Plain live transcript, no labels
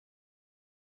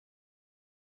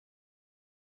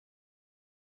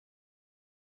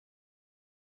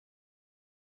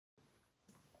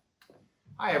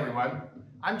Hi everyone,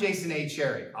 I'm Jason A.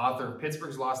 Cherry, author of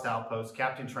Pittsburgh's Lost Outpost,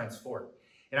 Captain Trent's Fort,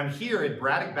 and I'm here at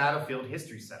Braddock Battlefield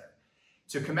History Center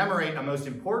to commemorate a most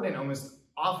important and most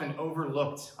often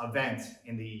overlooked event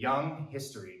in the young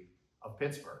history of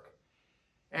Pittsburgh.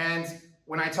 And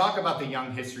when I talk about the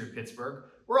young history of Pittsburgh,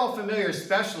 we're all familiar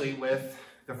especially with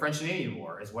the French and Indian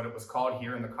War, as what it was called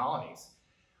here in the colonies,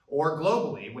 or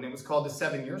globally when it was called the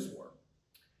 7 Years' War.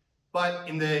 But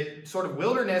in the sort of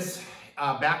wilderness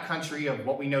backcountry of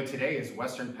what we know today as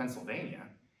Western Pennsylvania,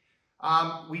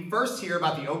 we first hear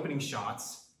about the opening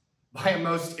shots by a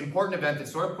most important event that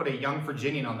sort of put a young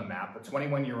Virginian on the map, a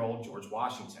 21-year-old George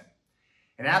Washington.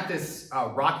 And at this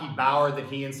rocky bower that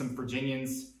he and some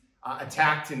Virginians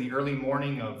attacked in the early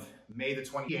morning of May the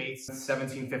 28th,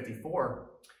 1754,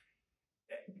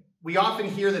 we often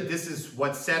hear that this is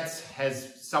what sets,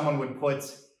 as someone would put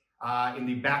in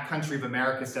the backcountry of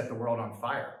America, set the world on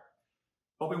fire.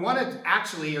 But we wanted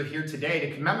actually, are here today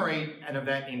to commemorate an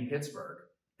event in Pittsburgh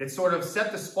that sort of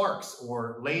set the sparks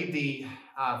or laid the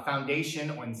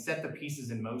foundation and set the pieces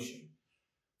in motion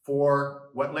for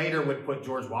what later would put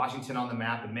George Washington on the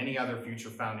map and many other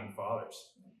future founding fathers.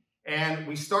 And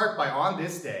we start by, on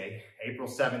this day, April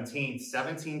 17th,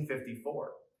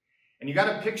 1754. And you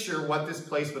got to picture what this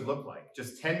place would look like.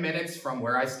 Just 10 minutes from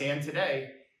where I stand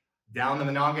today, down the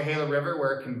Monongahela River,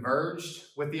 where it converged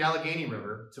with the Allegheny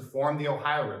River to form the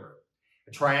Ohio River,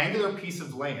 a triangular piece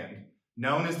of land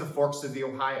known as the Forks of the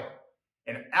Ohio.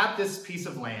 And at this piece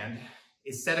of land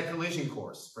is set a collision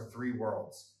course for three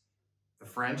worlds: the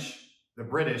French, the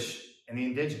British, and the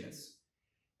indigenous.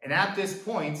 And at this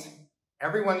point,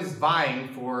 everyone is vying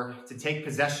to take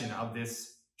possession of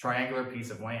this triangular piece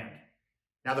of land.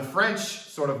 Now, the French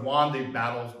sort of won the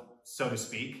battle, so to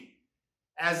speak,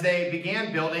 as they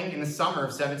began building in the summer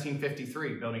of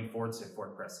 1753, building forts at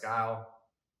Fort Presque Isle,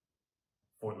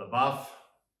 Fort Le Boeuf,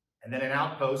 and then an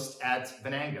outpost at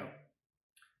Venango.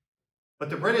 But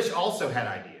the British also had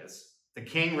ideas. The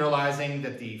king, realizing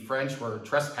that the French were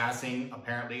trespassing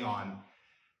apparently on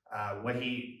what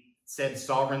he said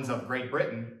sovereigns of Great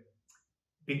Britain,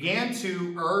 began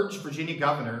to urge Virginia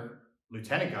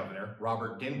Lieutenant Governor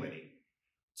Robert Dinwiddie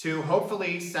to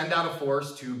hopefully send out a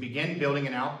force to begin building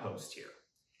an outpost here.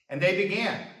 And they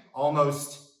began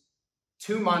almost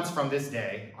 2 months from this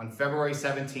day, on February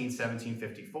 17,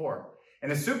 1754. And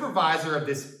the supervisor of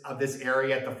this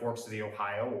area at the Forks of the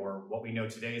Ohio, or what we know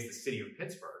today as the city of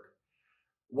Pittsburgh,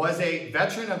 was a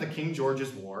veteran of the King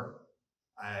George's War,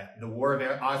 the War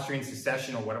of Austrian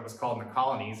Succession, or what it was called in the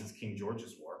colonies as King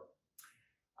George's War.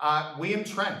 William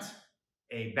Trent,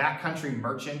 a backcountry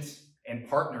merchant and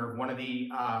partner of one of the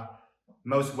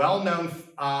most well-known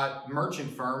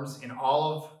merchant firms in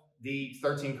all of the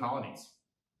 13 colonies.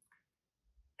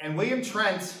 And William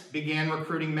Trent began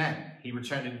recruiting men. He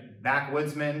recruited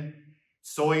backwoodsmen,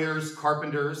 sawyers,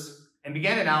 carpenters, and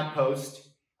began an outpost,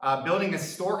 building a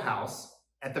storehouse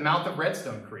at the mouth of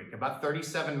Redstone Creek, about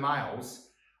 37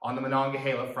 miles on the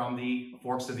Monongahela from the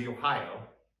Forks of the Ohio,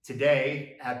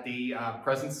 today at the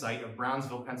present site of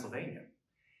Brownsville, Pennsylvania.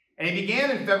 And he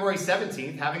began in February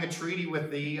 17th having a treaty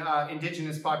with the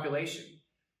indigenous population,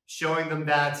 showing them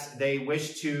that they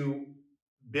wished to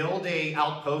build an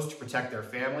outpost to protect their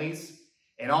families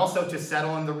and also to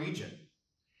settle in the region.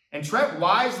 And Trent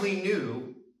wisely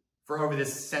knew, for over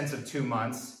this sense of 2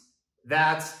 months,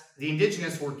 that the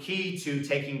indigenous were key to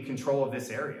taking control of this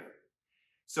area.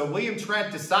 So William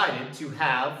Trent decided to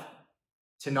have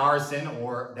Tenarson,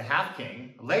 or the Half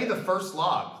King, lay the first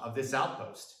log of this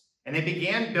outpost. And they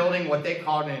began building what they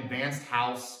called an advanced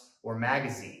house or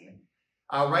magazine,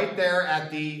 right there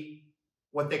at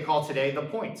what they call today the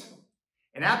Point.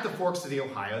 And at the Forks of the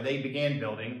Ohio, they began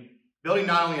building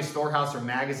not only a storehouse or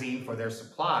magazine for their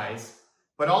supplies,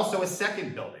 but also a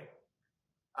second building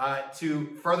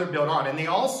to further build on. And they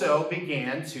also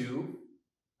began to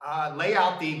lay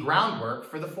out the groundwork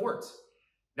for the fort.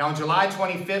 Now, on July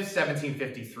 25th,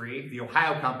 1753, the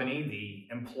Ohio Company,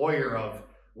 the employer of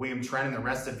William Trent and the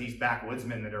rest of these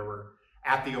backwoodsmen that were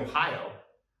at the Ohio,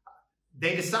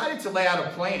 they decided to lay out a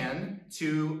plan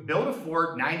to build a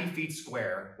fort 90 feet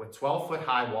square with 12-foot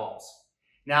high walls.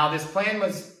 Now, this plan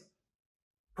was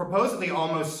supposedly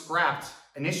almost scrapped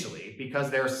initially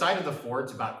because their site of the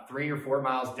fort, about 3 or 4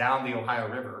 miles down the Ohio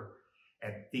River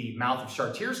at the mouth of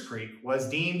Chartiers Creek, was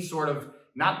deemed sort of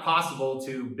not possible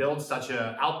to build such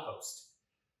an outpost.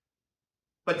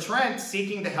 But Trent,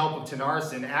 seeking the help of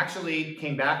Tenarson, actually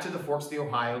came back to the Forks of the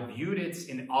Ohio, viewed it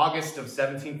in August of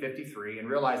 1753, and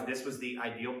realized this was the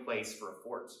ideal place for a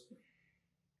fort.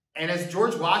 And as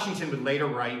George Washington would later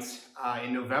write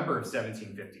in November of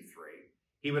 1753,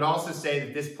 he would also say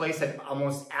that this place had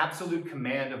almost absolute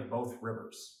command of both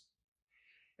rivers.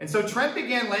 And so Trent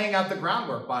began laying out the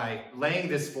groundwork by laying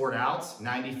this fort out,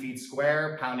 90 feet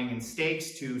square, pounding in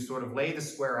stakes to sort of lay the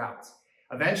square out.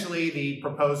 Eventually, the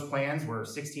proposed plans were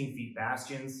 16 feet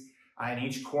bastions in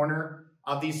each corner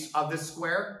of this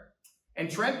square.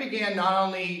 And Trent began not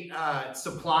only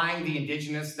supplying the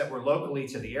indigenous that were locally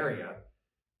to the area,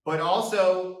 but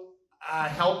also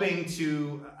helping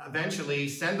to eventually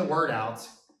send the word out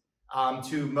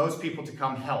to most people to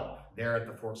come help there at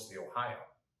the Forks of the Ohio.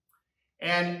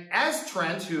 And as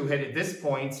Trent, who had at this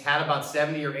point had about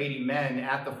 70 or 80 men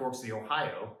at the Forks of the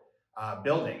Ohio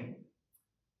building,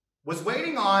 was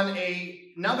waiting on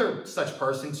another such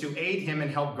person to aid him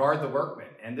and help guard the workmen.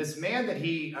 And this man that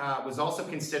he was also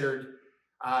considered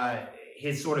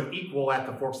his sort of equal at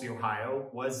the Forks of the Ohio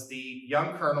was the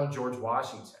young Colonel George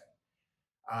Washington.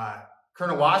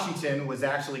 Colonel Washington was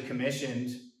actually commissioned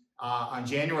on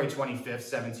January 25th,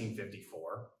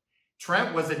 1754.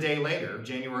 Trent was a day later,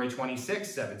 January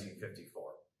 26th, 1754.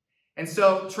 And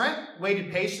so Trent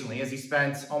waited patiently as he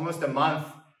spent almost a month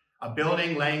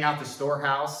building, laying out the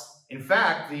storehouse. In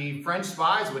fact, the French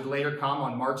spies would later come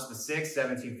on March the 6th,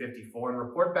 1754, and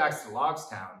report back to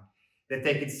Logstown that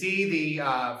they could see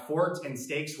the fort and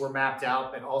stakes were mapped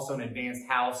out, but also an advanced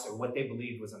house, or what they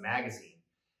believed was a magazine,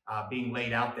 being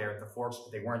laid out there at the Forks,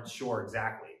 but they weren't sure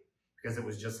exactly because it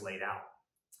was just laid out.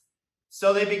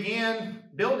 So they began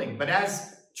building, but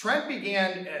as Trent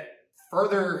began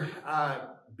further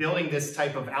building this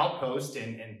type of outpost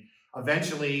and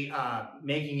eventually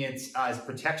making it as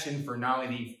protection for not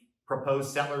only the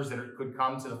proposed settlers that could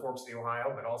come to the Forks of the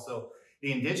Ohio, but also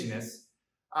the indigenous,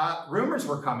 rumors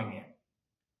were coming in.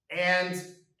 And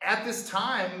at this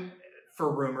time,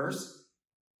 for rumors,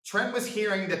 Trent was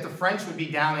hearing that the French would be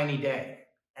down any day.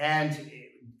 And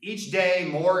each day,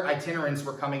 more itinerants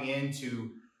were coming in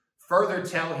to further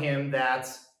tell him that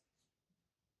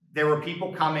there were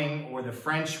people coming, or the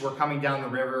French were coming down the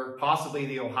river, possibly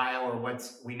the Ohio, or what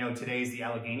we know today is the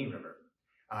Allegheny River,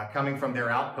 coming from their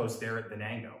outpost there at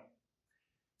Venango.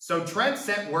 So Trent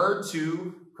sent word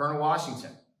to Colonel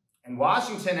Washington. And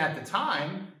Washington at the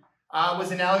time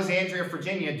was in Alexandria,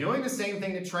 Virginia, doing the same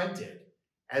thing that Trent did,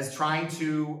 as trying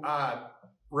to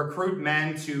recruit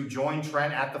men to join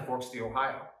Trent at the Forks of the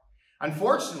Ohio.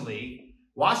 Unfortunately,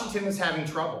 Washington was having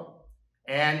trouble.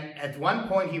 And at one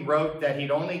point he wrote that he'd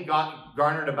only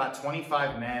garnered about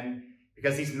 25 men,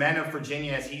 because these men of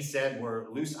Virginia, as he said, were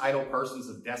loose, idle persons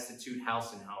of destitute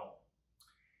house and home.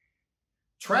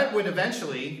 Trent would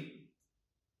eventually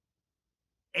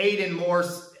aid in more.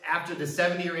 After the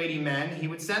 70 or 80 men, he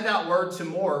would send out word to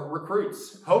more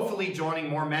recruits, hopefully joining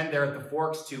more men there at the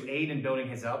Forks to aid in building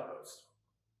his outpost.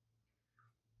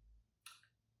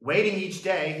 Waiting each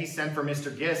day, he sent for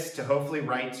Mr. Gist to hopefully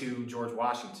write to George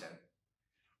Washington.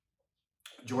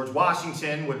 George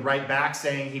Washington would write back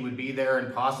saying he would be there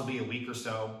in possibly a week or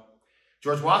so.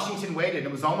 George Washington waited.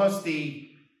 It was almost the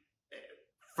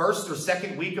first or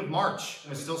second week of March, and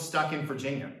was still stuck in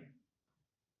Virginia.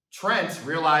 Trent,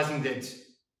 realizing that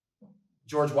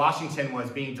George Washington was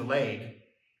being delayed,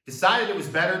 decided it was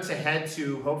better to head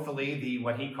to, hopefully,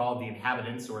 what he called the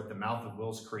inhabitants, or at the mouth of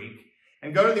Wills Creek,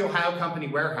 and go to the Ohio Company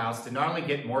warehouse to not only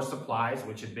get more supplies,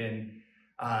 which had been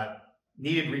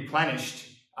needed replenished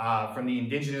from the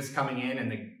indigenous coming in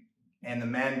and the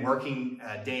men working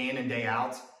day in and day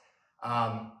out.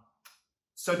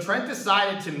 So Trent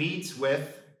decided to meet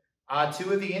with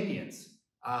two of the Indians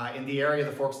in the area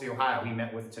of the Forks of the Ohio. He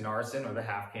met with Tenarson, or the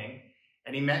Half King,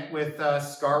 and he met with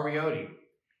Scariote.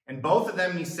 And both of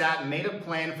them, he sat and made a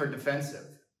plan for defensive.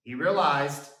 He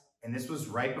realized, and this was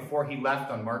right before he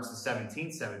left on March the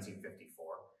 17th, 1754,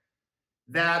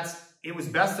 that it was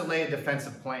best to lay a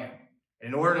defensive plan.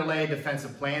 In order to lay a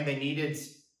defensive plan, they needed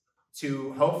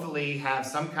to hopefully have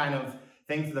some kind of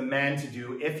thing for the men to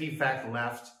do if he in fact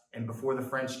left and before the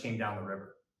French came down the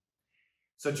river.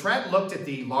 So Trent looked at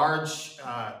the large,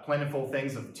 plentiful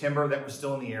things of timber that were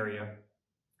still in the area,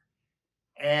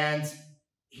 and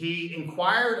he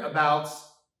inquired about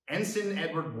Ensign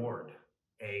Edward Ward,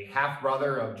 a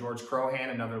half-brother of George Crohan,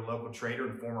 another local trader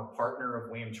and former partner of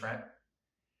William Trent.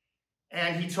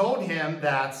 And he told him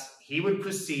that he would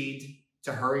proceed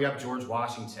to hurry up George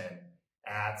Washington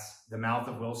at the mouth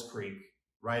of Wills Creek,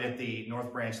 right at the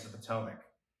north branch of the Potomac,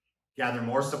 gather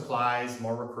more supplies,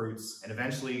 more recruits, and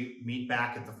eventually meet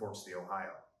back at the Forks of the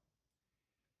Ohio.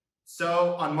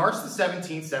 So on March the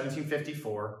 17th,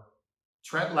 1754,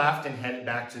 Trent left and headed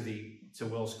back to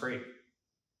Wills Creek.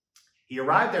 He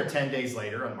arrived there 10 days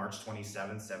later on March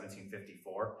 27,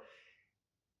 1754,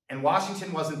 and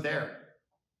Washington wasn't there.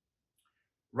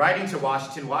 Writing to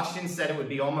Washington, Washington said it would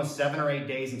be almost 7 or 8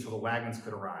 days until the wagons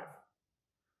could arrive.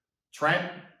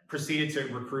 Trent proceeded to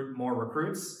recruit more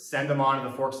recruits, send them on to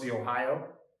the forks of the Ohio.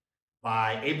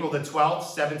 By April the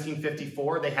 12th,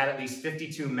 1754, they had at least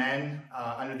 52 men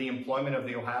under the employment of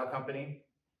the Ohio Company.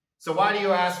 So why do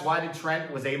you ask, why did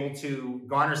Trent was able to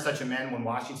garner such a men when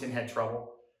Washington had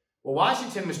trouble? Well,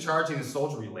 Washington was charging the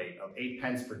soldiery rate of 8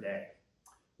 pence per day,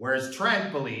 whereas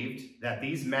Trent believed that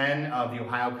these men of the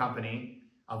Ohio Company,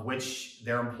 of which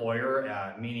their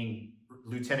employer, meaning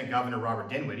Lieutenant Governor Robert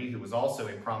Dinwiddie, who was also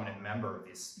a prominent member of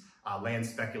this land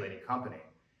speculating company,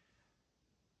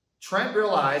 Trent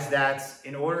realized that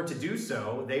in order to do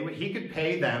so, he could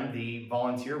pay them the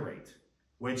volunteer rate,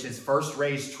 which as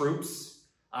first-raised troops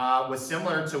was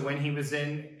similar to when he was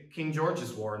in King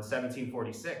George's War in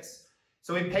 1746.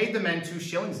 So he paid the men 2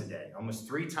 shillings a day, almost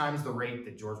 3 times the rate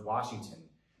that George Washington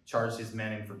charged his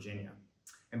men in Virginia.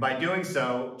 And by doing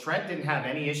so, Trent didn't have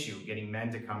any issue getting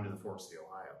men to come to the forks of the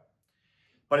Ohio.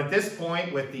 But at this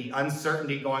point, with the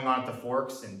uncertainty going on at the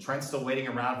forks and Trent still waiting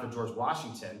around for George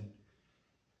Washington,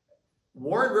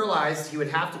 Ward realized he would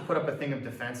have to put up a thing of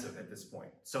defensive at this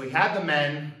point. So he had the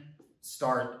men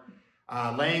start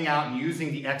laying out and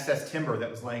using the excess timber that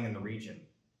was laying in the region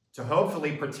to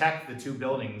hopefully protect the 2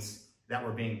 buildings that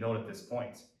were being built at this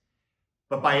point.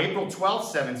 But by April 12,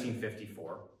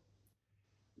 1754,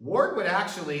 Ward would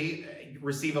actually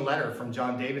receive a letter from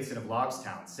John Davidson of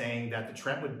Logstown saying that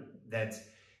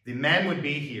the men would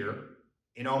be here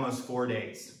in almost 4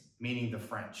 days, meaning the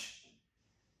French.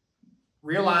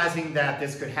 Realizing that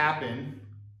this could happen,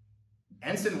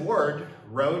 Ensign Ward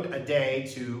rode a day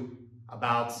to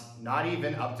about not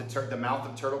even up to the mouth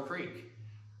of Turtle Creek,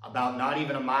 about not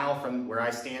even a mile from where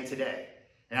I stand today.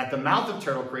 And at the mouth of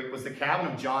Turtle Creek was the cabin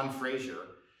of John Fraser,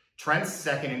 Trent's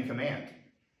second in command.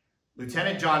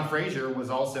 Lieutenant John Fraser was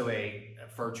also a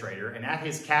fur trader, and at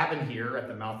his cabin here at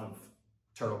the mouth of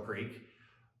Turtle Creek,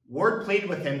 Ward pleaded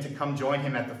with him to come join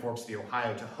him at the forks of the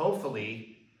Ohio to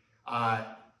hopefully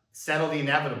settle the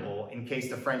inevitable in case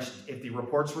the French, if the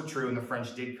reports were true and the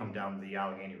French did come down the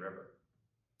Allegheny River.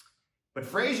 But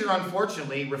Fraser,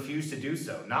 unfortunately, refused to do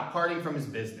so, not parting from his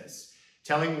business,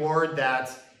 telling Ward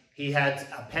that he had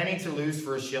a penny to lose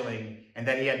for a shilling and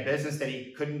that he had business that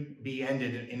he couldn't be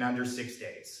ended in under 6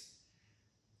 days.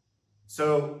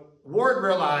 So Ward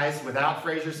realized without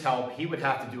Fraser's help, he would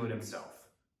have to do it himself.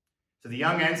 So the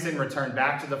young ensign returned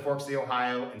back to the forks of the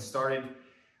Ohio and started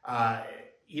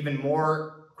even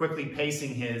more quickly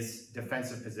pacing his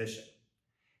defensive position.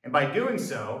 And by doing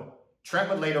so, Trent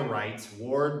would later write,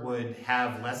 Ward would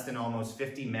have less than almost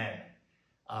 50 men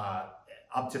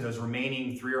up to those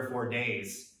remaining 3 or 4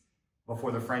 days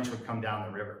before the French would come down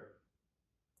the river.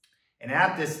 And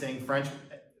at this thing,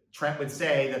 Trent would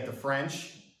say that the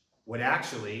French would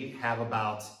actually have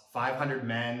about 500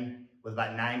 men with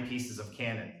about 9 pieces of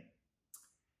cannon.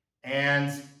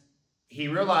 And he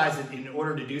realized that in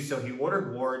order to do so, he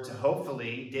ordered Ward to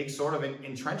hopefully dig sort of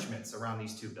entrenchments around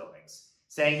these 2 buildings,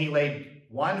 saying he laid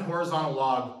 1 horizontal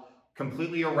log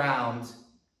completely around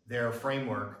their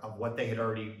framework of what they had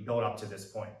already built up to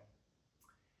this point.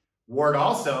 Ward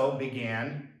also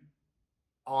began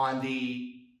on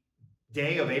the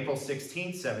day of April 16,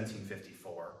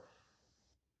 1754,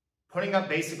 putting up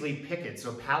basically pickets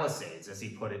or palisades, as he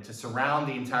put it, to surround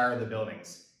the entire of the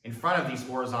buildings in front of these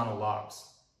horizontal logs.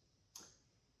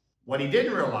 What he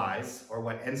didn't realize, or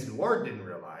what Ensign Ward didn't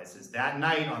realize, is that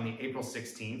night on the April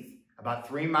 16th, about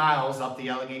 3 miles up the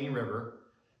Allegheny River,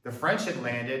 the French had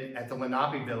landed at the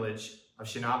Lenape village of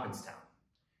Chenopinstown.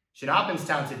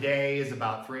 Chenopinstown today is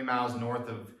about 3 miles north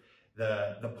of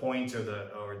the Point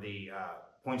or the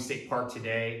Point State Park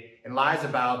today, and lies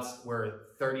about where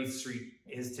 30th Street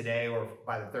is today, or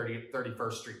by the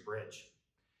 31st Street Bridge.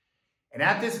 And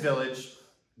at this village,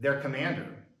 their commander,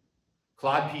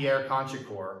 Claude Pierre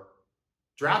Conchicourt,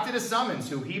 drafted a summons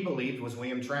who he believed was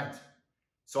William Trent.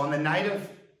 So on the night of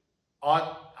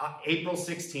April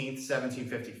 16th,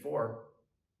 1754,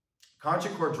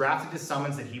 Conchicourt drafted a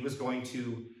summons that he was going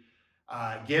to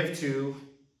give to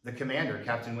the commander,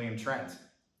 Captain William Trent,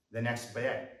 the next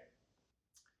day.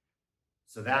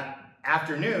 So that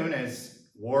afternoon, as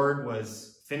Ward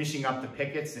was finishing up the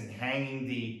pickets and hanging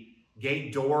the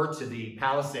gate door to the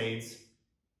palisades,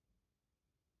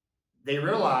 they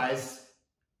realized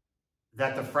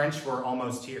that the French were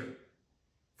almost here.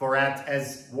 For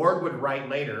as Ward would write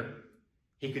later,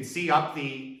 he could see up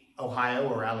the Ohio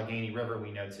or Allegheny River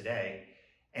we know today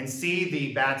and see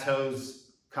the bateaus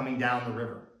coming down the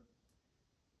river.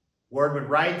 Ward would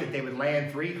write that they would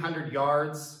land 300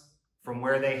 yards from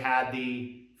where they had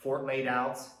the fort laid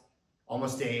out.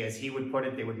 Almost as he would put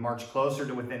it, they would march closer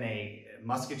to within a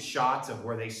musket shot of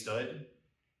where they stood.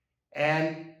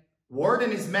 And Ward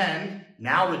and his men,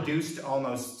 now reduced to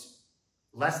almost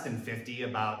less than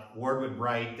 50. Ward would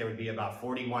write there would be about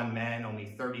 41 men,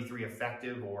 only 33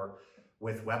 effective or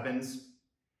with weapons.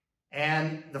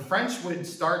 And the French would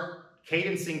start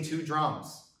cadencing 2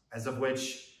 drums, as of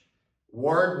which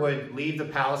Ward would leave the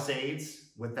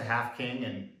palisades with the half-king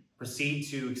and proceed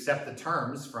to accept the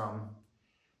terms from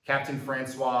Captain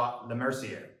Francois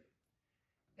Lemercier.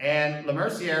 And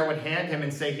Lemercier would hand him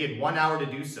and say he had 1 hour to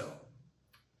do so.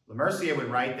 Lemercier would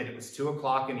write that it was 2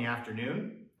 o'clock in the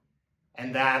afternoon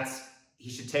and that he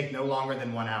should take no longer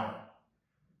than 1 hour.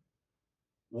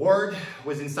 Ward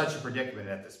was in such a predicament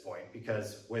at this point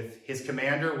because with his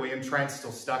commander, William Trent,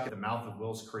 still stuck at the mouth of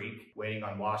Wills Creek, waiting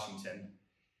on Washington,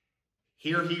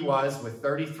 here he was with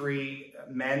 33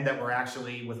 men that were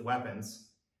actually with weapons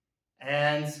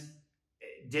and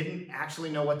didn't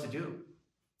actually know what to do.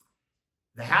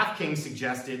 The half-king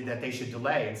suggested that they should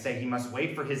delay and say he must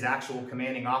wait for his actual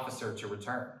commanding officer to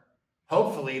return.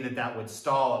 Hopefully that would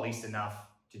stall at least enough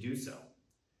to do so.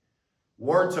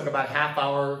 Ward took about half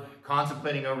hour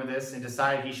contemplating over this and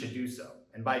decided he should do so.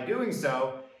 And by doing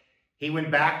so, he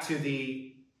went back to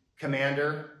the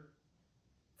commander,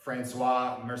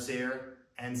 Francois Mercier,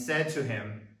 and said to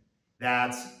him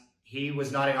that he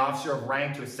was not an officer of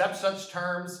rank to accept such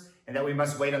terms and that we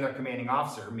must wait on their commanding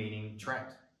officer, meaning Trent.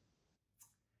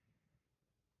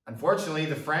 Unfortunately,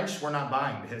 the French were not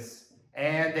buying this,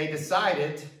 and they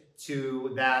decided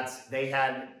that they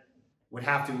would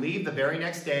have to leave the very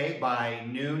next day by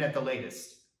noon at the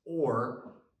latest,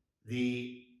 or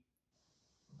the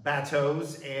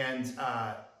bateaus and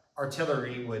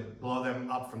artillery would blow them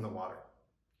up from the water.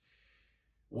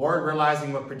 Ward,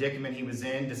 realizing what predicament he was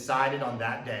in, decided on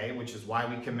that day, which is why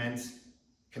we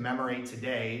commemorate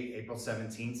today, April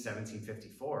 17,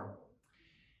 1754,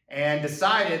 and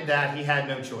decided that he had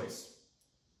no choice.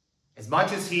 As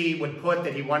much as he would put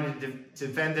that he wanted to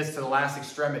defend this to the last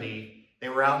extremity, they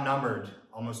were outnumbered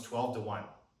almost 12 to 1.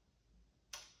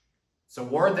 So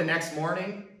Ward the next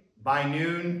morning, by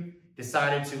noon,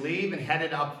 decided to leave and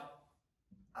headed up,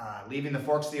 leaving the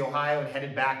forks of the Ohio and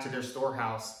headed back to their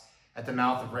storehouse at the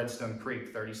mouth of Redstone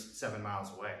Creek, 37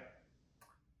 miles away.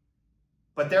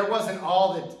 But there wasn't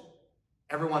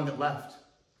everyone that left.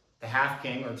 The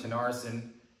half-king, or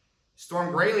Tenarson,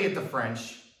 stormed greatly at the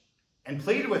French and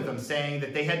pleaded with them, saying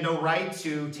that they had no right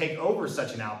to take over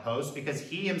such an outpost because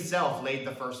he himself laid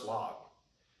the first log.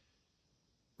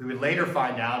 We would later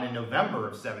find out in November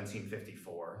of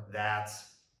 1754 that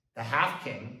the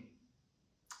half-king,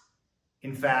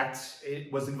 in fact,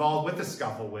 it was involved with a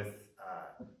scuffle with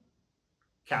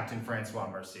Captain Francois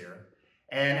Mercier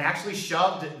and actually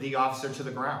shoved the officer to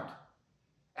the ground,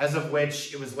 as of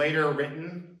which it was later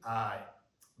written by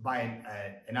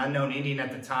an unknown Indian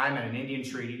at the time at an Indian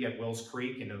treaty at Wills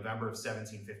Creek in November of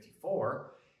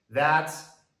 1754, that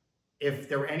if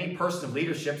there were any person of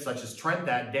leadership, such as Trent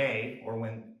that day,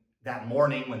 or that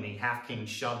morning when the half-king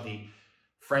shoved the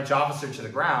French officer to the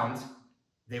ground,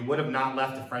 they would have not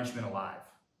left the Frenchman alive,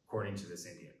 according to this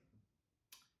Indian.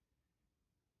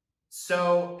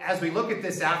 So as we look at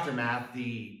this aftermath,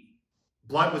 the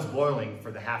blood was boiling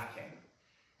for the half-king.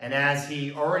 And as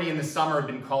he already in the summer had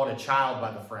been called a child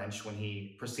by the French when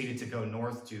he proceeded to go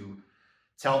north to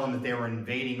tell them that they were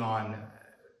invading on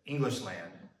English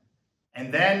land,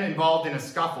 and then involved in a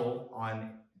scuffle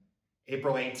on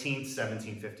April 18th,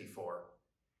 1754,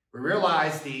 we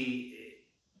realized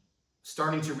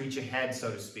starting to reach a head,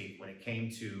 so to speak, when it came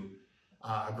to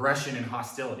aggression and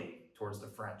hostility towards the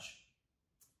French.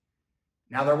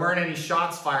 Now, there weren't any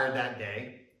shots fired that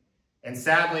day, and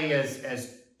sadly,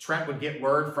 as Trent would get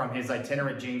word from his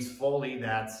itinerant James Foley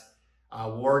that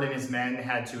Ward and his men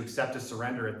had to accept a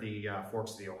surrender at the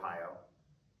forks of the Ohio.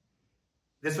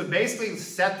 This would basically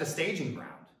set the staging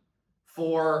ground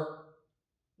for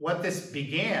what this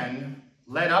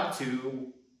led up to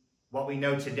what we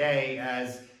know today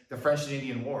as the French and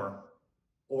Indian War,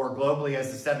 or globally as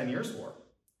the 7 Years' War.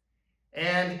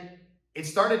 And it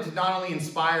started to not only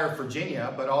inspire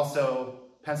Virginia, but also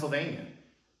Pennsylvania.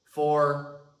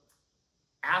 For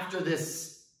after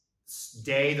this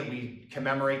day that we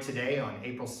commemorate today on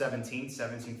April 17th,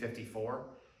 1754,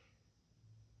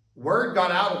 word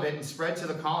got out of it and spread to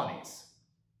the colonies.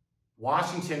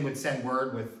 Washington would send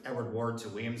word with Edward Ward to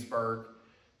Williamsburg.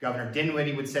 Governor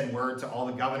Dinwiddie would send word to all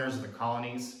the governors of the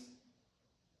colonies.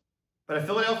 But a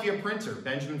Philadelphia printer,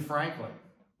 Benjamin Franklin,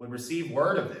 would receive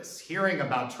word of this, hearing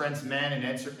about Trent's men and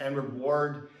Edward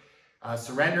Ward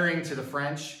surrendering to the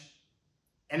French,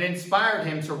 and it inspired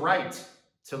him to write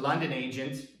to London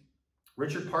agent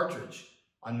Richard Partridge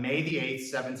on May the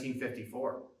 8th,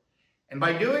 1754. And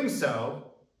by doing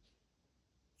so,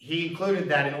 he included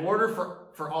that in order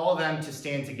for all of them to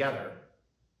stand together,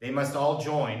 they must all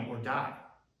join or die.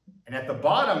 And at the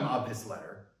bottom of this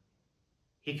letter,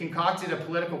 he concocted a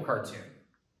political cartoon,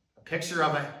 a picture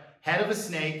of a head of a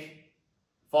snake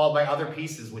followed by other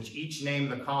pieces which each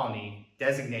named the colony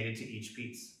designated to each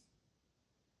piece.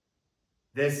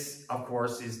 This, of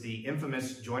course, is the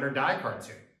infamous Join or Die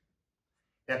cartoon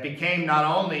that became not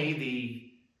only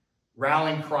the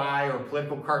rallying cry or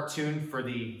political cartoon for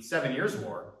the 7 Years'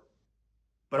 War,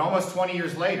 but almost 20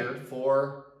 years later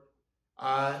for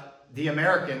the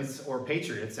Americans, or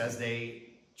patriots, as they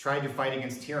tried to fight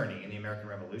against tyranny in the American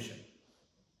Revolution.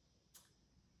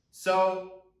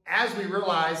 So, as we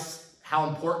realize how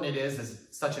important it is as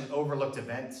such an overlooked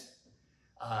event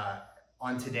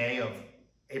on today of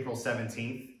April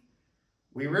 17th,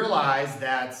 we realize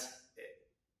that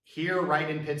here right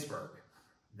in Pittsburgh,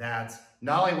 that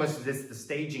not only was this the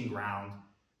staging ground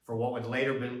for what would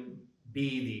later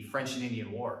be the French and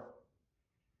Indian War,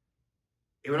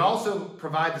 it would also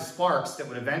provide the sparks that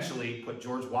would eventually put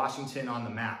George Washington on the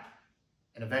map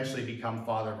and eventually become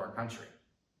father of our country.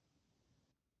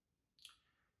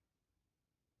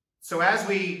 So as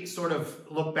we sort of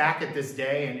look back at this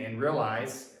day and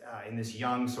realize in this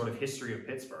young sort of history of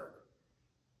Pittsburgh,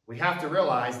 we have to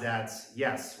realize that,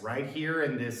 yes, right here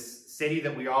in this city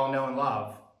that we all know and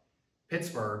love,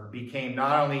 Pittsburgh became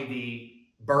not only the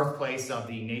birthplace of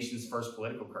the nation's first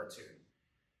political cartoon,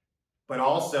 but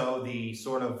also the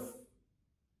sort of,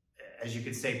 as you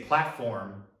could say,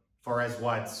 platform for as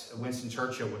what Winston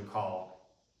Churchill would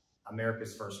call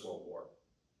America's First World War.